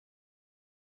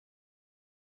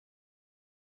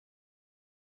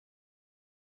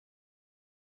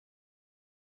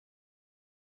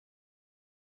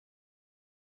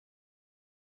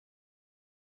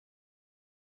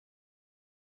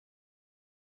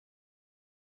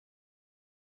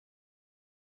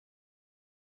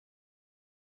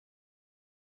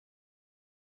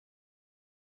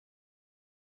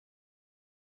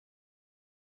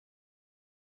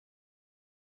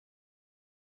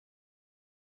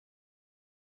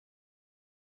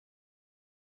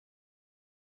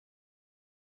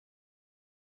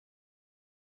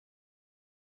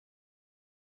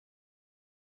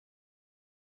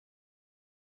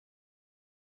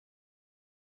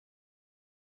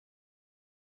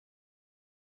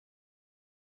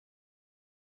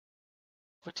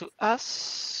But to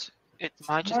us, it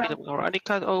might just be No. that we already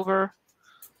cut over.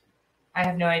 I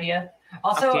have no idea.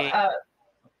 Also, Okay.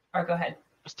 or go ahead.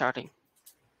 Starting.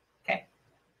 Okay.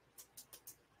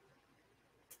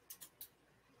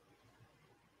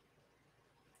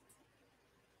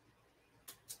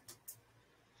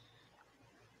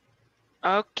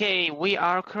 Okay, we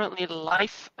are currently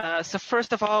live. So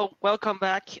first of all, welcome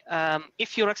back.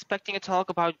 If you're expecting a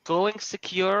talk about going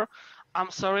secure, I'm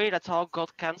sorry, that talk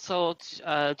got cancelled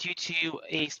due to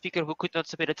a speaker who could not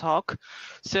submit a talk.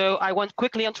 So I went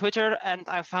quickly on Twitter and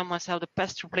I found myself the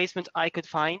best replacement I could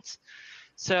find.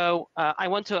 So I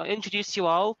want to introduce you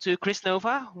all to Kris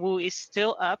Nóva, who is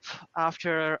still up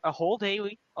after a whole day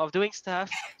of doing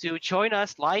stuff to join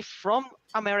us live from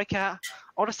America,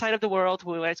 other side of the world,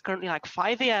 where it's currently like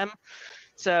 5 a.m.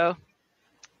 So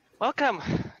welcome,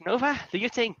 Nóva, do your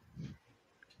thing.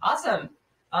 Awesome.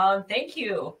 Thank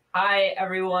you. Hi,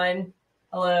 everyone.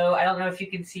 Hello. I don't know if you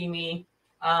can see me,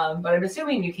 but I'm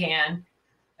assuming you can.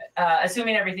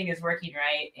 Assuming everything is working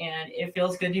right, and it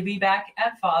feels good to be back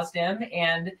at FOSDEM,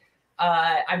 and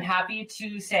I'm happy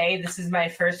to say this is my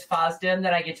first FOSDEM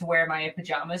that I get to wear my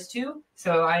pajamas to,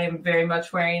 so I am very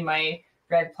much wearing my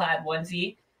red plaid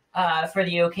onesie for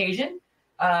the occasion.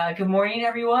 Good morning,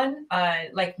 everyone.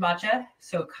 Like Matcha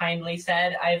so kindly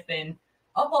said, I've been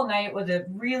up all night with a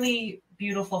really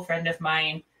beautiful friend of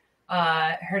mine.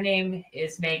 Her name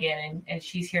is Megan, and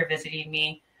she's here visiting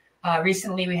me.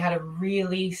 Recently, we had a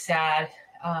really sad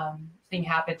thing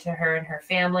happen to her and her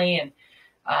family. And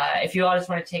if you all just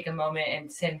want to take a moment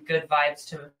and send good vibes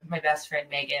to my best friend,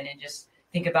 Megan, and just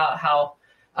think about how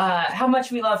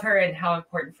much we love her and how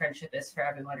important friendship is for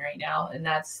everyone right now. And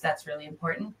that's really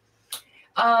important.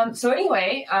 So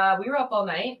anyway, we were up all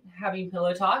night having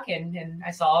pillow talk, and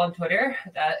I saw on Twitter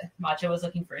that Matcha was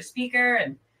looking for a speaker,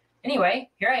 and anyway,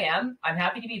 here I am. I'm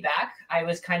happy to be back. I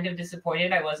was kind of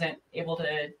disappointed I wasn't able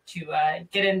to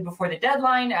get in before the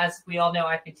deadline. As we all know,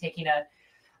 I've been taking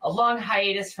a long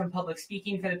hiatus from public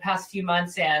speaking for the past few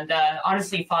months, and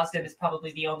honestly, FOSDEM is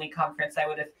probably the only conference I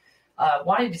would have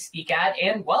wanted to speak at,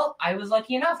 and well, I was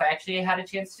lucky enough. I actually had a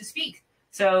chance to speak.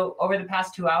 So over the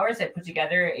past 2 hours, I put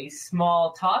together a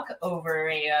small talk over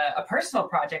a personal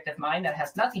project of mine that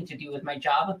has nothing to do with my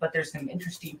job, but there's some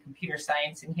interesting computer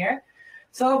science in here.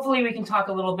 So hopefully we can talk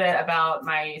a little bit about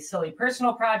my silly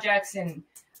personal projects, and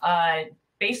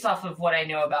based off of what I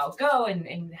know about Go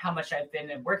and how much I've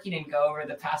been working in Go over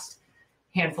the past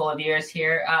handful of years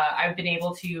here, I've been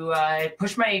able to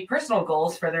push my personal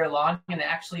goals further along and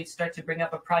actually start to bring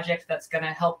up a project that's going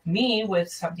to help me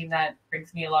with something that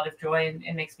brings me a lot of joy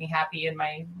and makes me happy in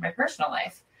my personal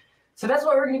life. So that's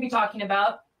what we're going to be talking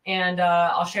about, and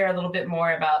I'll share a little bit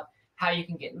more about how you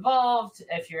can get involved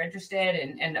if you're interested,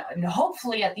 and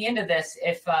hopefully at the end of this,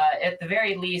 if at the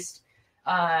very least,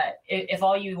 if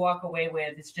all you walk away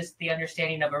with is just the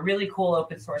understanding of a really cool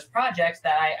open source project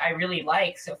that I really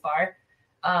like so far,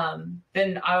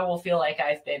 then I will feel like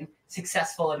I've been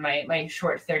successful in my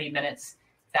short 30 minutes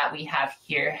that we have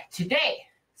here today.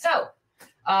 So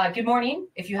good morning.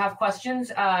 If you have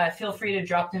questions, feel free to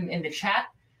drop them in the chat.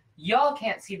 Y'all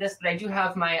can't see this, but I do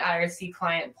have my IRC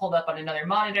client pulled up on another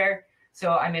monitor.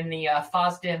 So I'm in the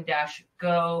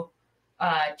FOSDEM-Go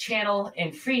channel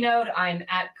in Freenode. I'm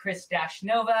at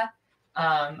Kris-Nóva.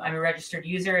 I'm a registered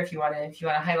user. If you want to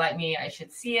highlight me, I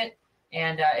should see it.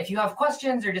 And if you have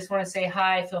questions or just want to say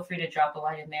hi, feel free to drop a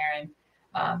line in there, and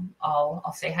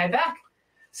I'll say hi back.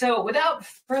 So without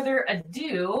further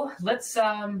ado, let's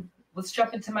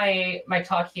jump into my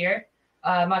talk here.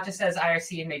 Matcha says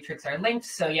IRC and Matrix are linked.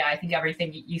 So yeah, I think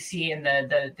everything you see in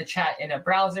the chat in a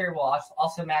browser will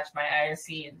also match my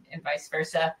IRC and vice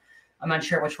versa. I'm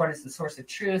unsure which one is the source of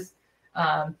truth.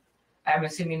 I'm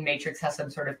assuming Matrix has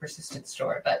some sort of persistent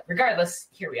store, but regardless,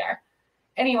 here we are.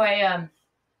 Anyway,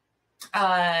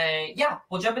 yeah,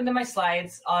 we'll jump into my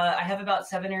slides. I have about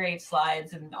 7 or 8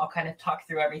 slides, and I'll kind of talk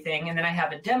through everything. And then I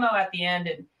have a demo at the end,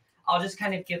 and I'll just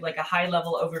kind of give like a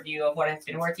high-level overview of what I've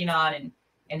been working on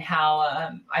and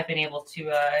how I've been able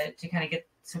to kind of get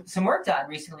some work done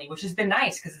recently, which has been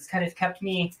nice because it's kind of kept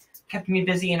me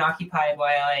busy and occupied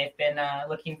while I've been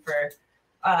looking for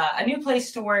a new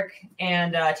place to work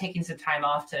and taking some time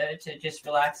off to just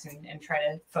relax and try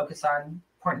to focus on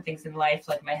important things in life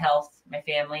like my health, my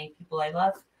family, people I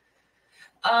love.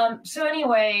 So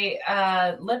anyway,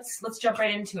 let's jump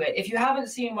right into it. If you haven't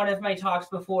seen one of my talks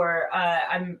before,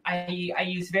 I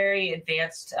use very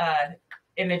advanced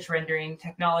image rendering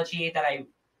technology that I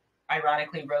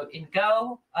ironically wrote in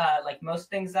Go, like most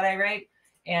things that I write.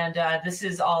 And this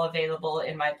is all available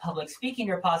in my public speaking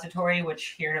repository,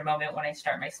 which here in a moment when I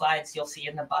start my slides, you'll see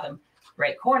in the bottom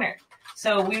right corner.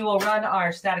 So we will run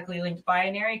our statically linked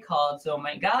binary called oh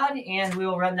my god, and we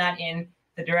will run that in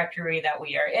the directory that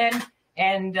we are in,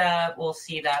 and we'll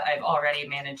see that I've already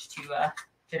managed to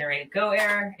generate a Go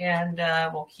error, and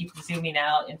we'll keep zooming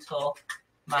out until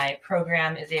my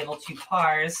program is able to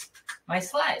parse my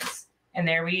slides. And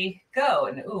there we go.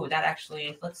 And ooh, that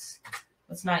actually, let's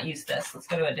not use this. Let's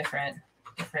go to a different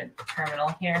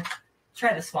terminal here.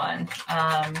 Try this one.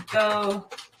 Go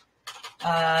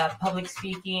public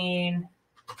speaking,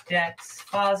 Dex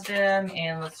FOSDEM,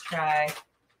 and let's try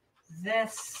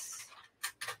this.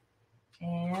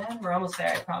 And we're almost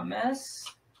there, I promise.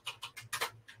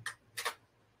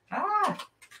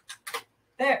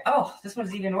 There. Oh, this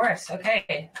one's even worse.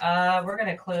 Okay, we're going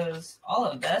to close all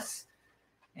of this,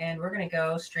 and we're going to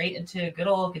go straight into good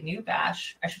old GNU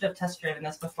Bash. I should have test driven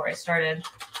this before I started.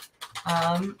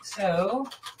 So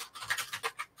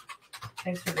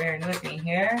thanks for bearing with me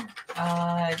here.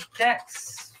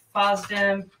 Dex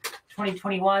FOSDEM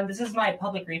 2021. This is my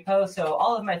public repo, so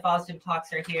all of my FOSDEM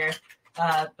talks are here.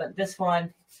 But this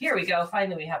one, here we go.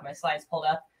 Finally, we have my slides pulled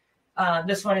up.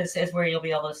 This one is where you'll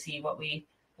be able to see what we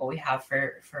have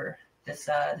for this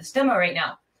this demo right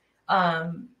now.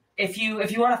 If you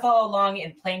want to follow along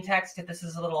in plain text, if this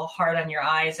is a little hard on your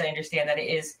eyes, I understand that it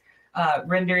is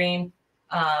rendering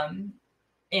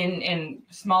in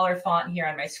smaller font here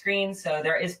on my screen. So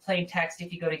there is plain text.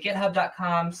 If you go to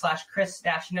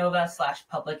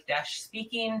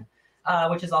github.com/Kris-Nova/public-speaking,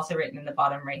 which is also written in the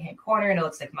bottom right-hand corner, and it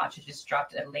looks like Matcha just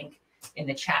dropped a link in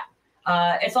the chat.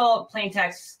 It's all plain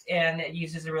text, and it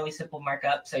uses a really simple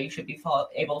markup, so you should be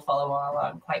able to follow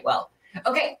along quite well.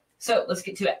 Okay, so let's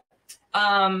get to it.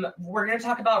 We're going to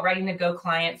talk about writing a Go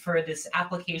client for this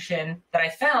application that I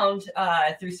found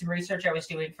through some research I was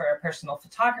doing for a personal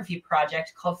photography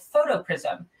project called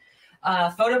PhotoPrism.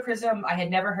 PhotoPrism, I had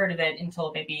never heard of it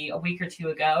until maybe a week or two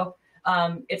ago.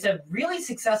 It's a really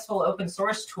successful open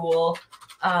source tool,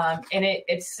 and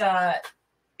it's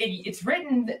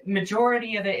written,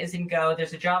 majority of it is in Go.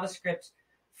 There's a JavaScript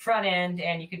front end,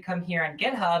 and you could come here on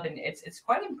GitHub, and it's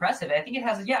quite impressive. I think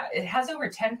it has over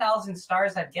 10,000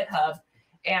 stars on GitHub,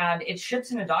 and it ships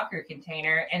in a Docker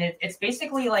container, and it's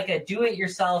basically like a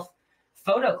do-it-yourself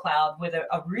photo cloud with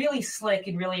a really slick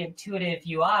and really intuitive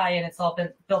UI, and it's all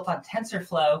been built on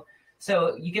TensorFlow.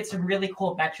 So you get some really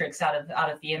cool metrics out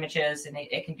of the images, and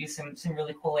it can do some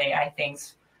really cool AI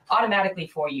things automatically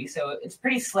for you. So it's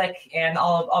pretty slick, and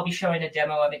I'll be showing a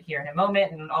demo of it here in a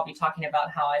moment, and I'll be talking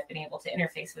about how I've been able to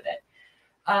interface with it.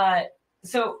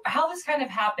 So how this kind of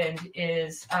happened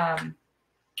is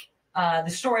the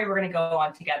story we're going to go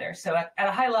on together. So at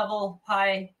a high level,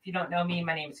 hi, if you don't know me,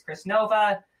 my name is Kris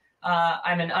Nóva.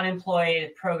 I'm an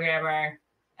unemployed programmer.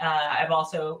 I've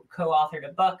also co-authored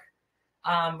a book.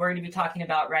 We're going to be talking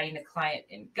about writing a client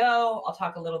in Go. I'll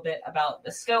talk a little bit about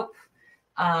the scope.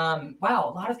 Wow,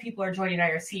 a lot of people are joining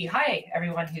IRC. Hi,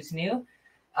 everyone who's new.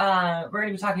 We're going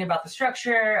to be talking about the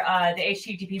structure, the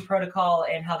HTTP protocol,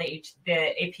 and how the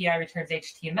API returns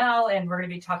HTML. And we're going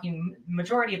to be talking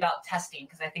majority about testing,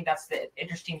 because I think that's the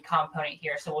interesting component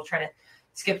here. So we'll try to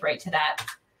skip right to that.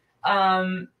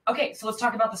 Okay, so let's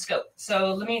talk about the scope.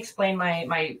 So let me explain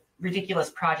my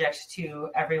ridiculous project to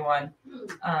everyone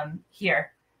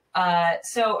here.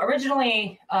 So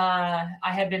originally, I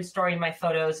had been storing my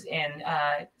photos in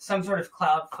some sort of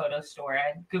cloud photo store. I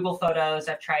had Google Photos.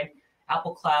 I've tried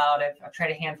Apple Cloud. I've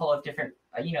tried a handful of different,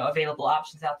 available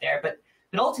options out there. But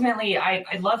ultimately, I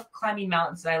love climbing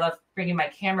mountains. I love bringing my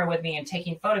camera with me and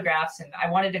taking photographs. And I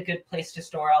wanted a good place to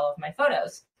store all of my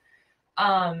photos.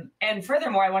 And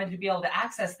furthermore, I wanted to be able to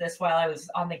access this while I was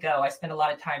on the go. I spent a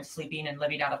lot of time sleeping and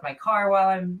living out of my car while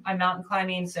I'm mountain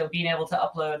climbing. So being able to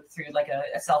upload through like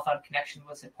a cell phone connection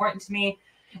was important to me.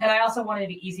 And I also wanted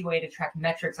an easy way to track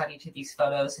metrics on each of these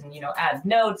photos and, add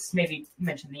notes, maybe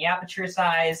mention the aperture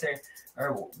size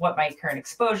or what my current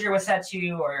exposure was set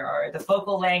to or the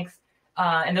focal length.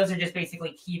 And those are just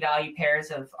basically key value pairs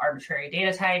of arbitrary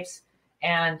data types.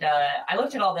 And I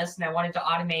looked at all this and I wanted to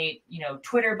automate,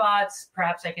 Twitter bots.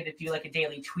 Perhaps I could do like a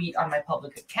daily tweet on my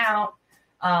public account,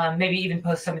 maybe even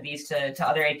post some of these to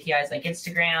other APIs like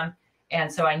Instagram. And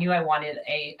so I knew I wanted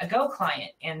a Go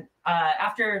client. And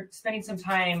after spending some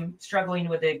time struggling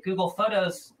with the Google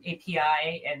Photos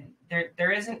API, and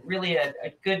there isn't really a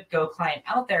good Go client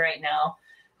out there right now,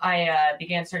 I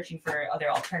began searching for other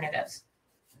alternatives.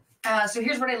 So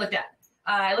here's what I looked at.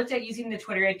 I looked at using the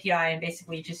Twitter API and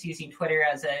basically just using Twitter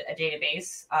as a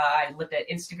database. I looked at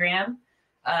Instagram.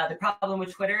 The problem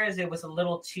with Twitter is it was a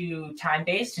little too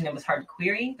time-based and it was hard to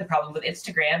query. The problem with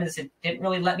Instagram is it didn't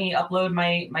really let me upload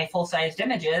my full-sized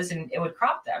images and it would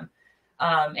crop them.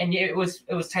 And it was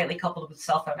tightly coupled with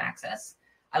cell phone access.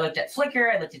 I looked at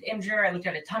Flickr, I looked at Imgur, I looked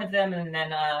at a ton of them, and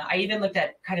then I even looked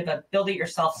at kind of a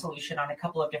build-it-yourself solution on a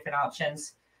couple of different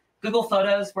options. Google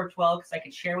Photos worked well because I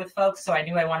could share with folks, so I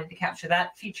knew I wanted to capture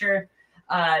that feature.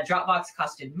 Dropbox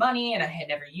costed money, and I had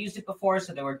never used it before,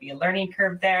 so there would be a learning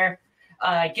curve there.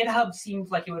 GitHub seemed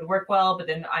like it would work well, but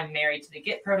then I'm married to the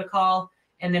Git protocol.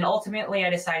 And then ultimately, I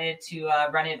decided to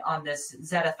run it on this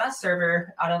ZFS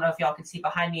server. I don't know if y'all can see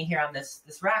behind me here on this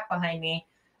rack behind me.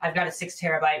 I've got a 6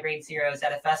 terabyte RAID 0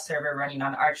 ZFS server running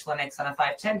on Arch Linux on a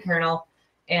 5.10 kernel.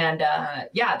 And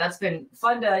yeah, that's been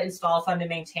fun to install, fun to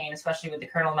maintain, especially with the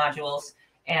kernel modules.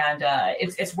 And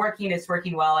it's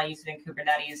working well. I use it in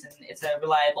Kubernetes, and it's a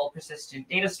reliable, persistent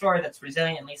data store that's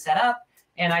resiliently set up.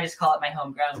 And I just call it my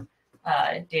homegrown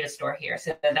data store here.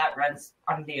 So that runs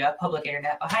on the public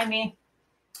internet behind me.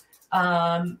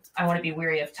 I want to be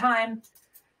weary of time.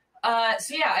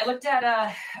 So yeah, I looked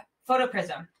at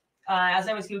PhotoPrism. As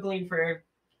I was Googling for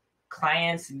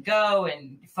clients in Go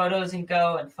and photos in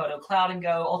Go and photo cloud in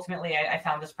Go, ultimately I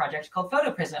found this project called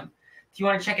PhotoPrism. If you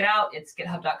want to check it out, it's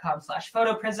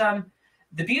github.com/PhotoPrism.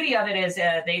 The beauty of it is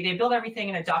they build everything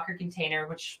in a Docker container,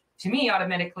 which to me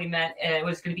automatically meant it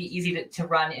was going to be easy to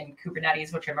run in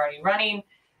Kubernetes, which I'm already running.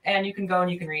 And you can go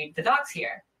and you can read the docs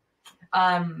here.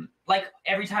 Like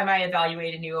every time I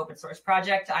evaluate a new open source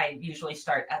project, I usually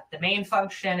start at the main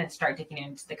function and start digging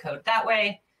into the code that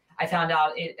way. I found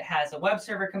out it has a web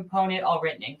server component all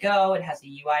written in Go. It has a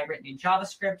UI written in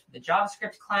JavaScript, the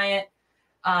JavaScript client.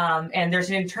 And there's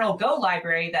an internal Go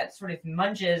library that sort of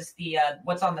munges the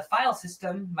what's on the file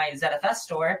system, my ZFS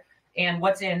store, and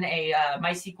what's in a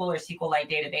MySQL or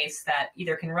SQLite database that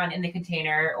either can run in the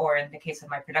container, or in the case of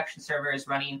my production server is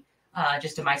running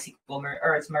just a MySQL,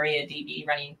 or it's MariaDB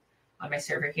running on my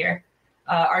server here.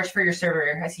 Arch for your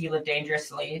server. I see you live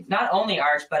dangerously. Not only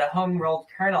Arch, but a home-rolled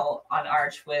kernel on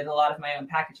Arch with a lot of my own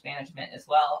package management as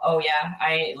well. Oh yeah,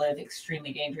 I live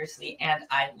extremely dangerously, and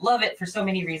I love it for so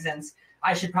many reasons.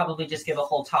 I should probably just give a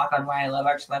whole talk on why I love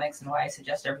Arch Linux and why I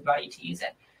suggest everybody to use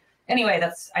it. Anyway,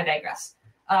 I digress.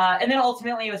 And then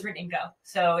ultimately it was written in Go.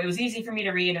 So it was easy for me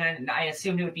to read, and I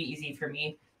assumed it would be easy for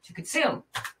me to consume.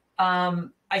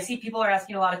 I see people are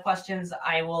asking a lot of questions.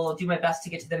 I will do my best to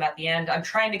get to them at the end. I'm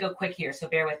trying to go quick here, so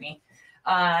bear with me.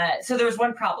 So there was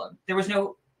one problem. There was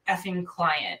no effing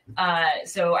client.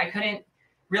 So I couldn't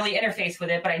really interface with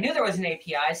it, but I knew there was an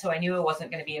API, so I knew it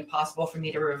wasn't going to be impossible for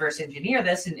me to reverse engineer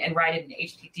this and write it in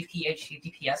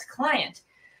HTTPS client.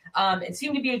 It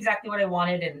seemed to be exactly what I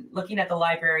wanted, and looking at the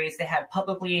libraries, they had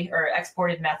publicly or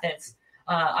exported methods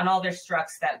on all their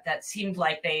structs that seemed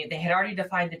like they had already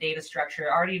defined the data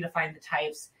structure, already defined the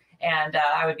types, and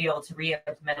I would be able to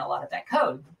re-implement a lot of that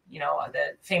code. You know,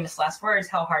 the famous last words,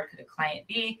 how hard could a client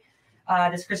be?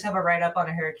 Does Kris have a write-up on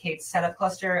her Kate setup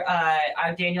cluster?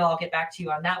 Daniel, I'll get back to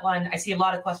you on that one. I see a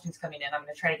lot of questions coming in. I'm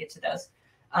going to try to get to those.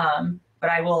 But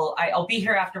I'll be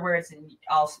here afterwards, and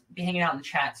I'll be hanging out in the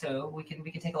chat, so we can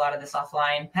take a lot of this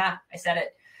offline. Ha, I said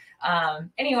it.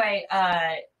 Anyway,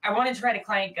 I wanted to write a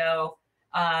client Go.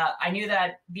 I knew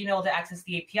that being able to access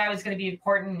the API was going to be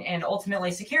important, and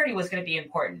ultimately security was going to be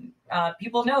important.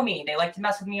 People know me. They like to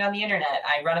mess with me on the internet.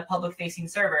 I run a public-facing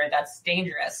server. That's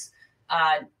dangerous.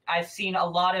 I've seen a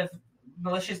lot of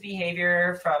malicious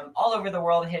behavior from all over the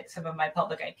world hit some of my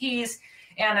public IPs,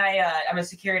 and I'm a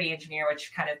security engineer,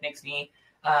 which kind of makes me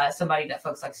somebody that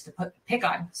folks likes to pick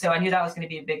on. So I knew that was going to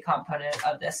be a big component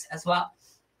of this as well.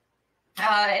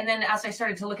 And then as I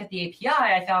started to look at the API,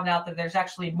 I found out that there's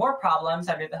actually more problems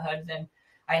under the hood than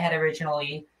I had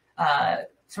originally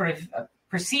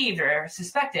perceived or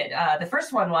suspected. The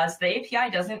first one was the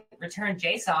API doesn't return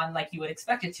JSON like you would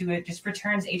expect it to. It just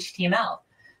returns HTML.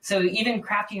 So even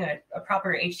crafting a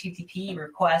proper HTTP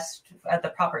request at the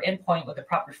proper endpoint with the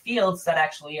proper fields that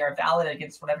actually are valid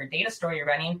against whatever data store you're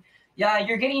running, yeah,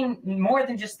 you're getting more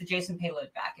than just the JSON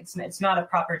payload back. It's not a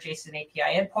proper JSON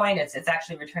API endpoint. It's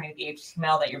actually returning the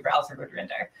HTML that your browser would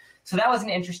render. So that was an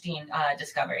interesting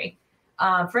discovery.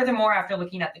 Furthermore, after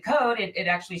looking at the code, it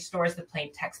actually stores the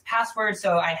plain text password.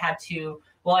 So I had to,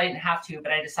 well, I didn't have to,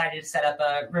 but I decided to set up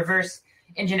a reverse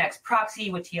Nginx proxy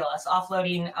with TLS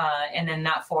offloading, and then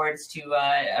that forwards to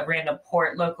a random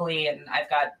port locally. And I've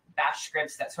got bash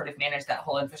scripts that sort of manage that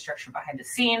whole infrastructure behind the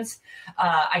scenes.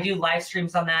 I do live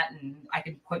streams on that, and I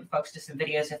can point folks to some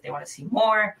videos if they want to see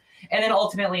more. And then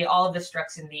ultimately, all of the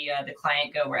structs in the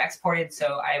client Go were exported,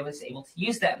 so I was able to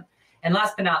use them. And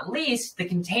last but not least, the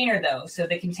container, though. So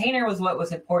the container was what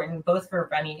was important both for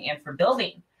running and for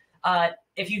building.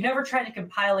 If you've never tried to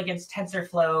compile against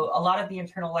TensorFlow, a lot of the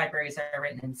internal libraries are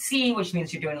written in C, which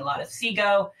means you're doing a lot of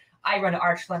CGO. I run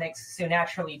Arch Linux, so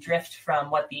naturally drift from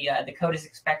what the code is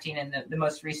expecting in the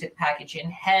most recent package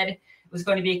in head, was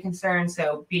going to be a concern.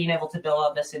 So being able to build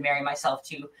all this and marry myself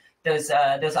to those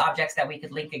objects that we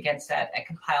could link against at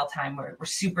compile time were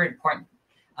super important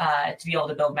to be able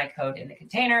to build my code in the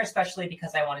container, especially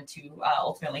because I wanted to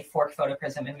ultimately fork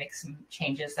PhotoPrism and make some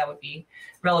changes that would be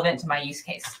relevant to my use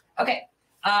case. Okay,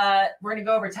 we're going to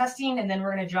go over testing, and then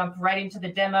we're going to jump right into the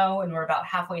demo, and we're about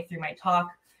halfway through my talk.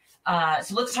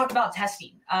 So let's talk about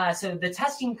testing. So the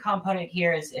testing component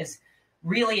here is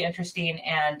really interesting,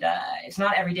 and it's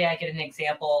not every day I get an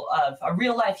example of a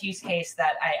real-life use case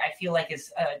that I feel like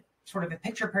is sort of a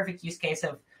picture-perfect use case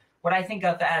of what I think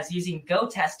of as using Go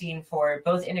testing for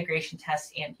both integration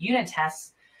tests and unit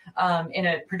tests in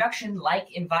a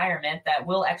production-like environment that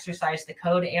will exercise the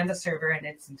code and the server in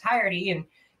its entirety and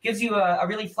gives you a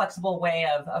really flexible way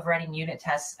of running unit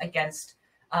tests against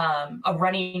a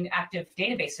running active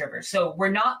database server. So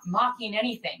we're not mocking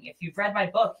anything. If you've read my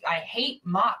book, I hate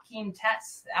mocking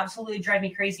tests. They absolutely drive me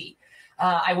crazy.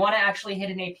 I want to actually hit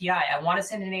an API. I want to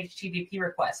send an HTTP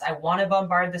request. I want to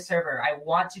bombard the server. I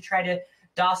want to try to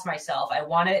DOS myself. I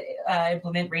want to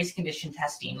implement race condition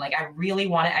testing. Like, I really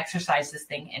want to exercise this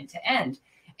thing end to end.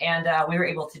 And we were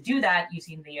able to do that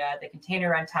using the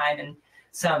container runtime and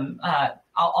some,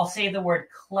 I'll say the word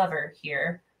clever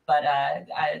here, but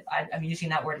I'm using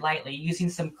that word lightly, using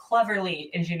some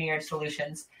cleverly engineered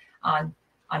solutions on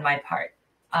my part.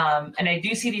 And I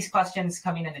do see these questions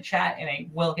coming in the chat, and I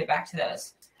will get back to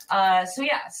those.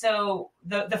 So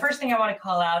the first thing I want to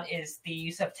call out is the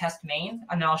use of test main,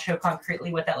 and I'll show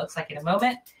concretely what that looks like in a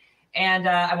moment. And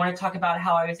I want to talk about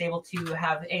how I was able to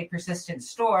have a persistent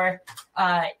store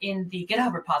in the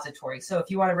GitHub repository. So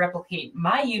if you want to replicate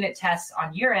my unit tests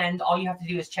on your end, all you have to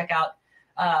do is check out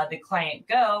the client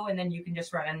Go, and then you can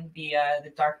just run the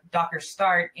Docker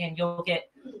start, and you'll get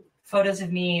photos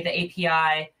of me, the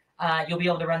API. You'll be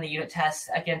able to run the unit tests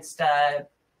against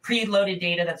preloaded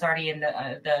data that's already in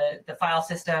the file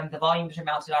system. The volumes are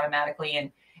mounted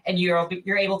automatically, and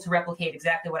you're able to replicate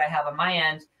exactly what I have on my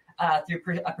end through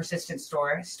a persistent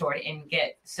store stored in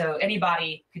Git. So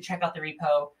anybody could check out the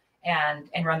repo and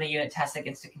run the unit tests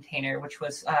against a container, which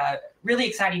was really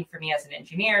exciting for me as an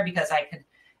engineer, because I could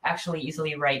actually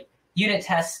easily write unit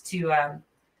tests to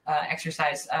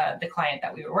exercise the client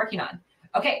that we were working on.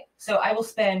 Okay, so I will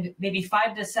spend maybe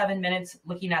 5 to 7 minutes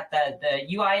looking at the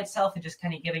UI itself and just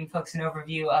kind of giving folks an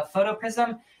overview of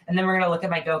PhotoPrism, and then we're going to look at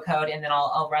my Go code, and then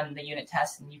I'll run the unit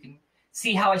tests, and you can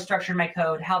see how I structured my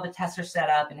code, how the tests are set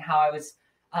up, and how I was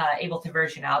able to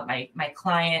version out my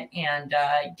client and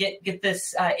get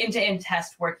this end-to-end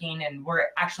test working, and we're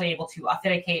actually able to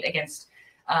authenticate against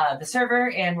the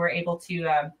server, and we're able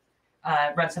to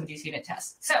run some of these unit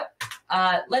tests. So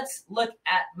let's look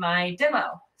at my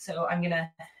demo. So I'm going to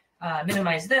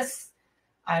minimize this.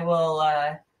 I will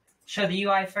show the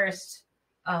UI first,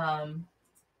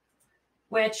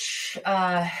 which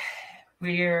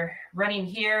we're running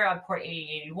here on port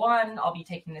 8081. I'll be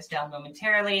taking this down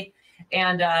momentarily.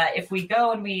 And if we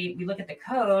go and we look at the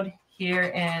code here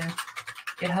in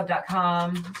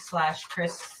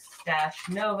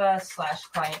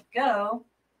github.com/Kris-Nóva/client-go,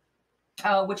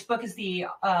 which book is the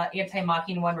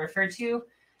anti-mocking one referred to?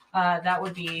 That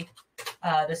would be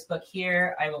this book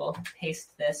here. I will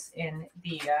paste this in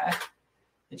the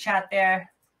chat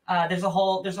there. There's a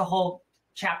whole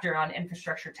chapter on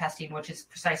infrastructure testing, which is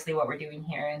precisely what we're doing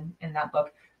here in that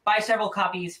book. Buy several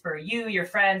copies for you, your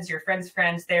friends' friends,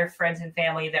 their friends and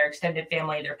family, their extended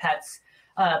family, their pets.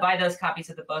 Buy those copies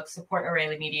of the book, support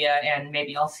O'Reilly Media, and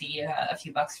maybe I'll see a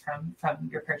few bucks from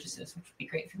your purchases, which would be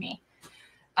great for me.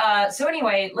 So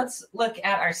anyway, let's look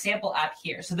at our sample app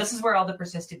here. So this is where all the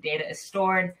persistent data is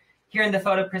stored. Here in the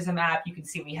PhotoPrism app, you can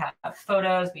see we have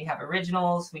photos, we have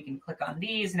originals. We can click on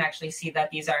these and actually see that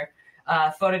these are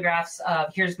photographs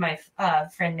of, here's my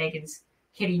friend Megan's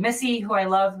kitty Missy, who I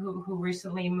love, who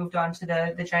recently moved on to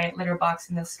the giant litter box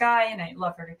in the sky, and I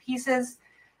love her to pieces.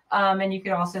 And you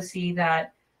can also see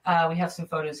that we have some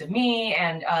photos of me,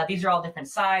 and these are all different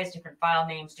size, different file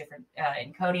names, different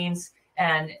encodings.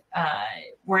 And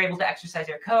we're able to exercise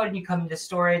our code, and you come into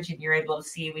storage, and you're able to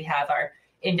see we have our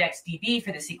IndexedDB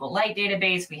for the SQLite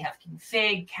database. We have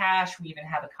config, cache. We even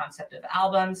have a concept of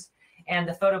albums. And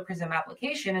the PhotoPrism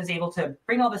application is able to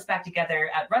bring all this back together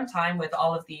at runtime with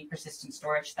all of the persistent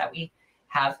storage that we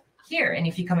have here. And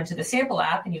if you come into the sample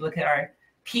app and you look at our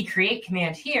pcreate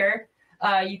command here,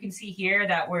 you can see here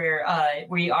that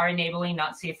we are enabling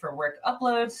not safe for work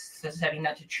uploads, so setting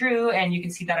that to true. And you can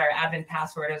see that our admin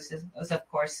password is of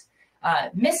course,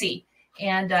 Missy.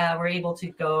 And we're able to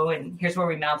go, and here's where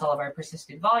we mount all of our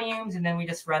persistent volumes, and then we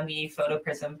just run the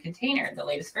PhotoPrism container, the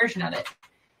latest version of it.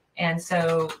 And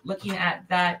so looking at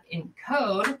that in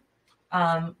code,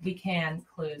 We can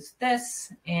close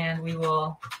this and we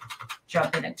will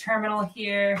jump in a terminal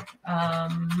here.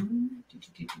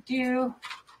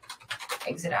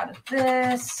 Exit out of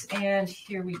this, and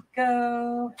here we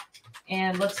go.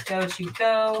 And let's go to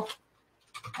Go,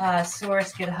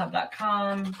 source,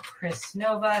 github.com, Kris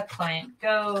Nóva, client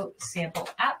Go, sample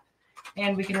app.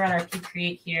 And we can run our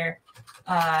pcreate here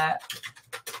as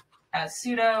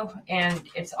sudo, and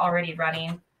it's already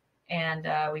running. And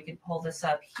we can pull this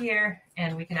up here,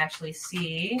 and we can actually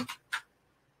see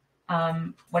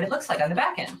what it looks like on the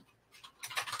back end.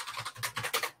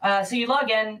 So you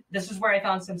log in. This is where I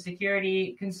found some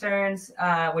security concerns,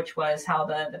 which was how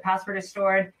the password is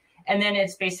stored. And then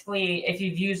it's basically, if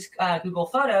you've used Google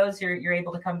Photos, you're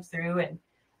able to come through, and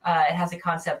it has a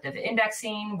concept of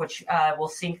indexing, which will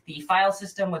sync the file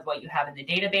system with what you have in the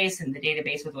database and the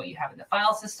database with what you have in the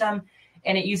file system.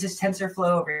 And it uses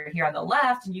TensorFlow over here on the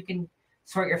left, and you can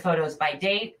sort your photos by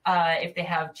date. If they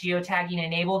have geotagging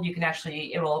enabled, you can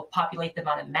actually, it will populate them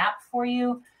on a map for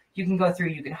you. You can go through,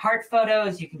 you can heart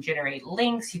photos, you can generate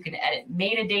links, you can edit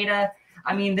metadata.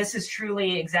 I mean, this is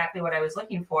truly exactly what I was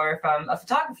looking for from a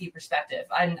photography perspective.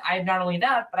 And I not only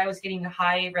that, but I was getting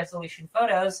high resolution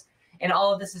photos, and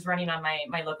all of this is running on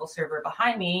my local server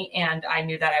behind me. And I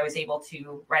knew that I was able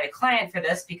to write a client for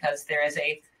this because there is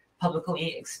a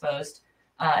publicly exposed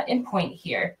endpoint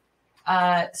here.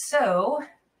 So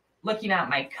looking at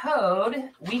my code,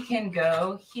 we can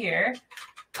go here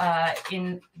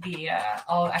in the,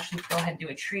 I'll actually go ahead and do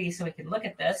a tree so we can look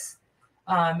at this.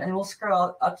 And we'll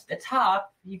scroll up to the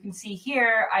top. You can see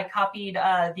here, I copied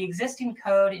the existing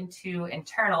code into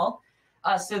internal.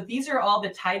 So these are all the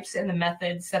types and the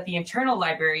methods that the internal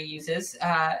library uses.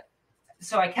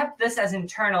 So I kept this as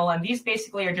internal, and these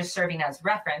basically are just serving as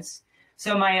reference.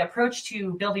 So my approach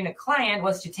to building a client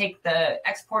was to take the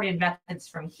exported methods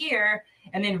from here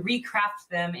and then recraft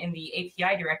them in the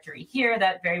API directory here.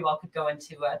 That very well could go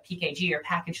into a PKG or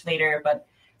package later, but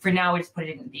for now we just put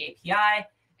it in the API.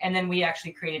 And then we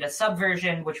actually created a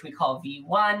subversion, which we call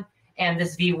V1. And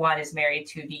this V1 is married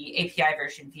to the API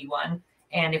version V1.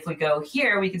 And if we go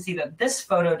here, we can see that this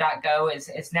photo.go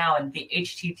is now in the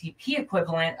HTTP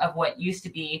equivalent of what used to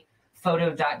be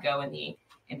photo.go in the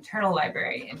internal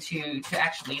library. And to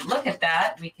actually look at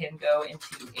that, we can go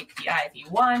into API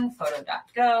v1,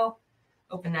 photo.go,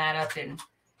 open that up in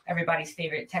everybody's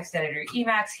favorite text editor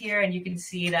Emacs here, and you can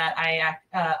see that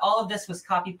all of this was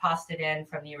copy pasted in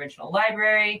from the original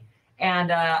library,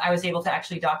 and I was able to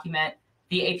actually document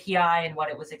the API and what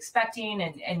it was expecting,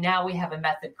 and now we have a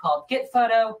method called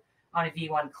getPhoto on a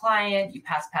V1 client. You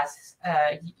pass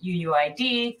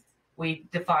UUID. We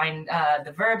define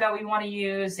the verb that we want to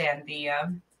use and the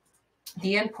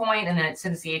endpoint, and then it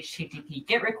sends the HTTP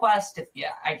GET request. If the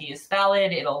ID is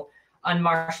valid, it'll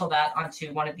unmarshal that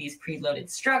onto one of these preloaded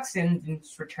structs and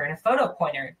just return a photo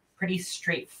pointer. Pretty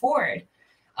straightforward.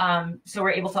 So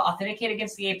we're able to authenticate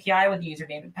against the API with the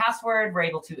username and password. We're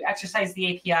able to exercise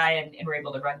the API, and we're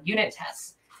able to run unit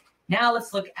tests. Now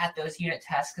let's look at those unit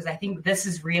tests, because I think this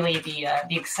is really the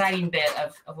exciting bit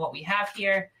of what we have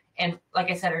here. And like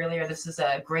I said earlier, this is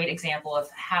a great example of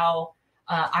how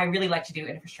I really like to do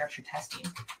infrastructure testing.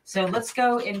 So let's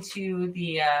go into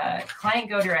the client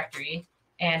Go directory,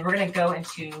 and we're going to go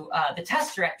into the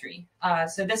test directory.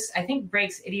 So this, I think,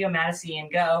 breaks idiomaticity in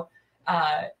Go.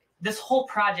 This whole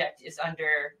project is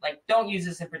under, like, don't use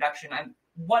this in production. I'm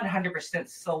 100%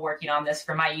 still working on this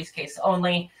for my use case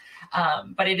only.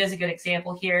 But it is a good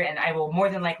example here, and I will more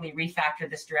than likely refactor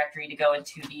this directory to go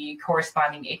into the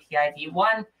corresponding API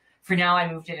v1. For now,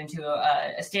 I moved it into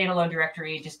a standalone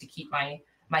directory just to keep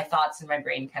my thoughts and my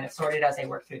brain kind of sorted as I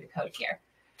work through the code here.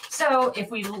 So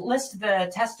if we list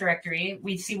the test directory,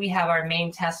 we see we have our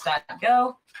main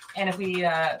test.go. And if we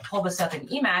pull this up in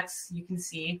Emacs, you can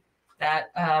see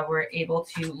that we're able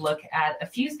to look at a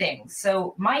few things.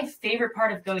 So my favorite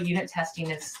part of Go unit testing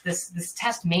is this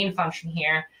test main function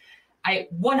here. I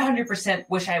 100%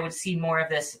 wish I would see more of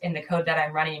this in the code that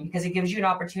I'm running, because it gives you an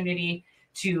opportunity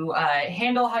to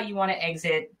handle how you want to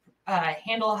exit,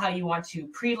 handle how you want to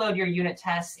preload your unit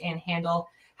tests, and handle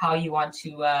how you want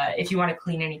to, if you want to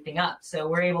clean anything up. So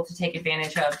we're able to take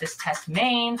advantage of this test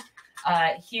main.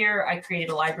 Here I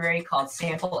created a library called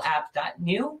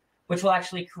sampleapp.new, which will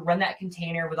actually run that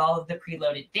container with all of the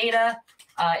preloaded data.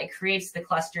 It creates the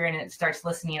cluster, and it starts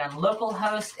listening on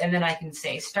localhost. And then I can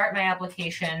say, start my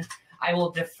application. I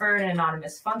will defer an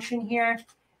anonymous function here.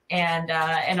 And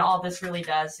all this really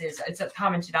does is, it's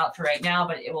commented out for right now,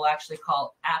 but it will actually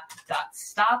call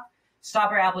app.stop,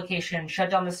 stop our application, shut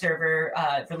down the server,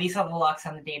 release all the locks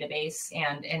on the database,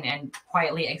 and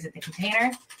quietly exit the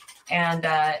container. And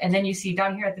then you see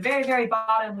down here at the very, very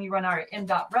bottom, we run our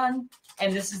m.run.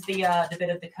 And this is the bit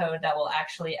of the code that will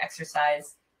actually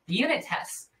exercise the unit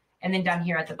tests. And then down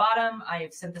here at the bottom,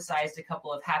 I've synthesized a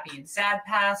couple of happy and sad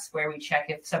paths where we check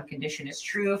if some condition is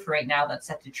true. For right now, that's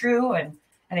set to true, and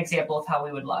an example of how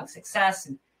we would log success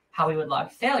and how we would log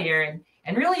failure.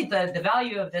 And really the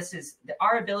value of this is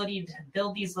our ability to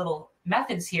build these little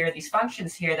methods here, these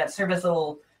functions here that serve as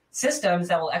little systems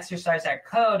that will exercise our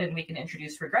code, and we can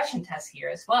introduce regression tests here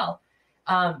as well.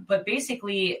 But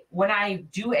basically, when I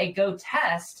do a Go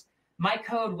test, my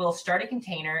code will start a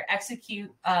container,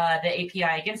 execute the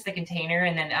API against the container,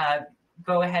 and then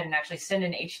go ahead and actually send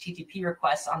an HTTP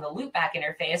request on the loopback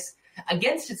interface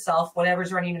against itself,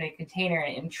 whatever's running in a container,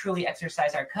 and truly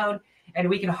exercise our code. And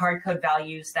we can hard code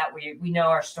values that we know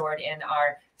are stored in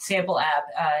our sample app.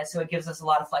 So it gives us a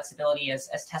lot of flexibility as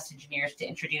test engineers to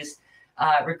introduce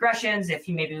regressions. If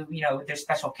there's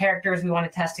special characters we want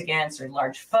to test against, or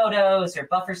large photos or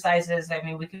buffer sizes. I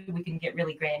mean, we can get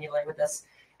really granular with this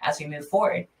as we move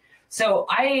forward. So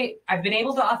I've been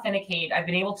able to authenticate, I've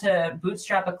been able to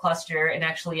bootstrap a cluster and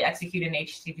actually execute an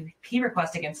HTTP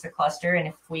request against the cluster. And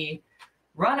if we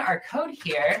run our code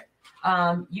here,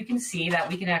 you can see that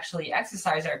we can actually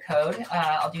exercise our code.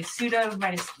 I'll do sudo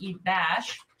 -e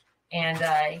bash. And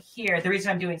here, the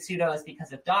reason I'm doing sudo is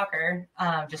because of Docker,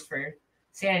 just for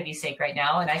sanity's sake right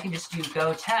now. And I can just do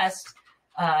go test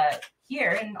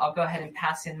here, and I'll go ahead and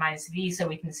pass in -v so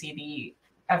we can see the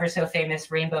ever so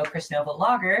famous rainbow Kris Nóva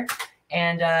logger.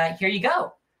 And here you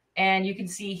go. And you can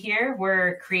see here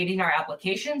we're creating our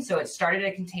application. So it started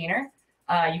a container.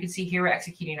 You can see here we're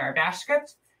executing our bash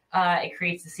script. It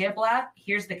creates the sample app.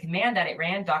 Here's the command that it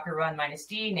ran, docker run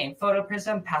 -d, name photo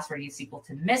prism, password is equal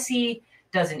to Missy,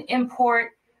 does an import,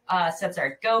 sets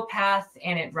our go path,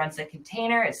 and it runs the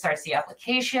container. It starts the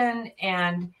application,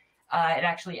 and it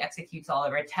actually executes all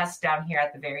of our tests down here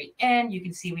at the very end. You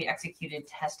can see we executed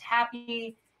test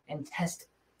happy and test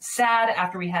sad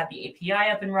after we had the API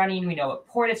up and running. We know what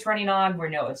port it's running on. We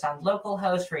know it's on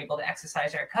localhost. We're able to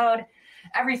exercise our code.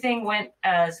 Everything went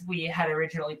as we had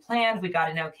originally planned. We got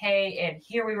an okay, and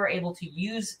here we were able to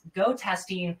use Go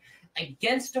testing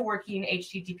against a working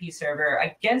HTTP server,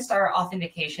 against our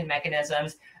authentication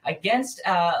mechanisms, against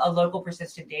a local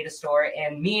persistent data store.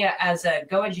 And me as a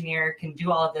Go engineer can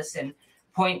do all of this in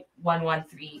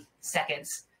 0.113 seconds.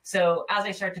 So as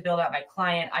I start to build out my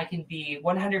client, I can be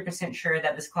 100% sure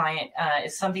that this client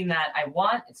is something that I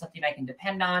want. It's something I can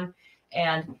depend on.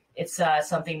 And it's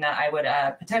something that I would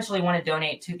potentially want to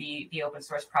donate to the open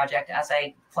source project as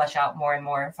I flesh out more and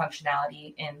more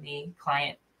functionality in the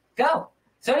client Go.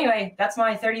 So anyway, that's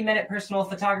my 30-minute personal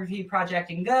photography project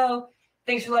in Go.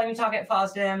 Thanks for letting me talk at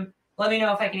FOSDEM'. Let me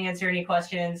know if I can answer any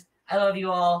questions. I love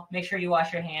you all. Make sure you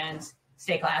wash your hands.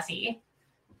 Stay classy.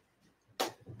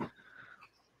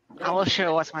 I will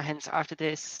sure wash my hands after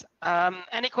this.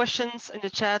 Any questions in the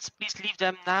chats, please leave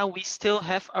them now. We still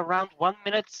have around 1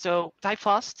 minute, so type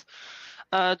fast.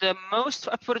 The most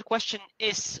upvoted question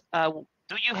is,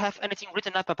 do you have anything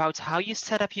written up about how you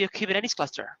set up your Kubernetes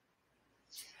cluster?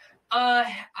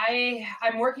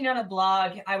 I'm working on a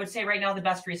blog. I would say right now the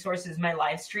best resource is my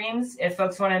live streams. If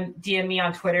folks want to DM me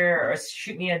on Twitter or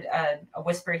shoot me a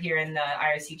whisper here in the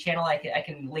IRC channel, I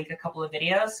can link a couple of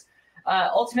videos.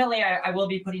 Ultimately, I will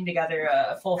be putting together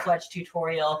a full-fledged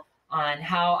tutorial on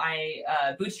how I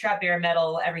bootstrap bare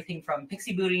metal, everything from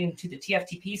pixie booting to the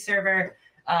TFTP server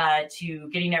to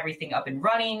getting everything up and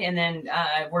running. And then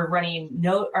we're running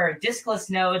diskless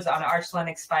nodes on Arch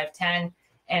Linux 5.10.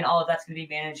 And all of that's going to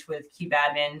be managed with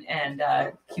kubeadmin and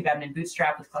kubeadmin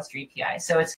bootstrap with cluster API.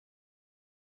 So it's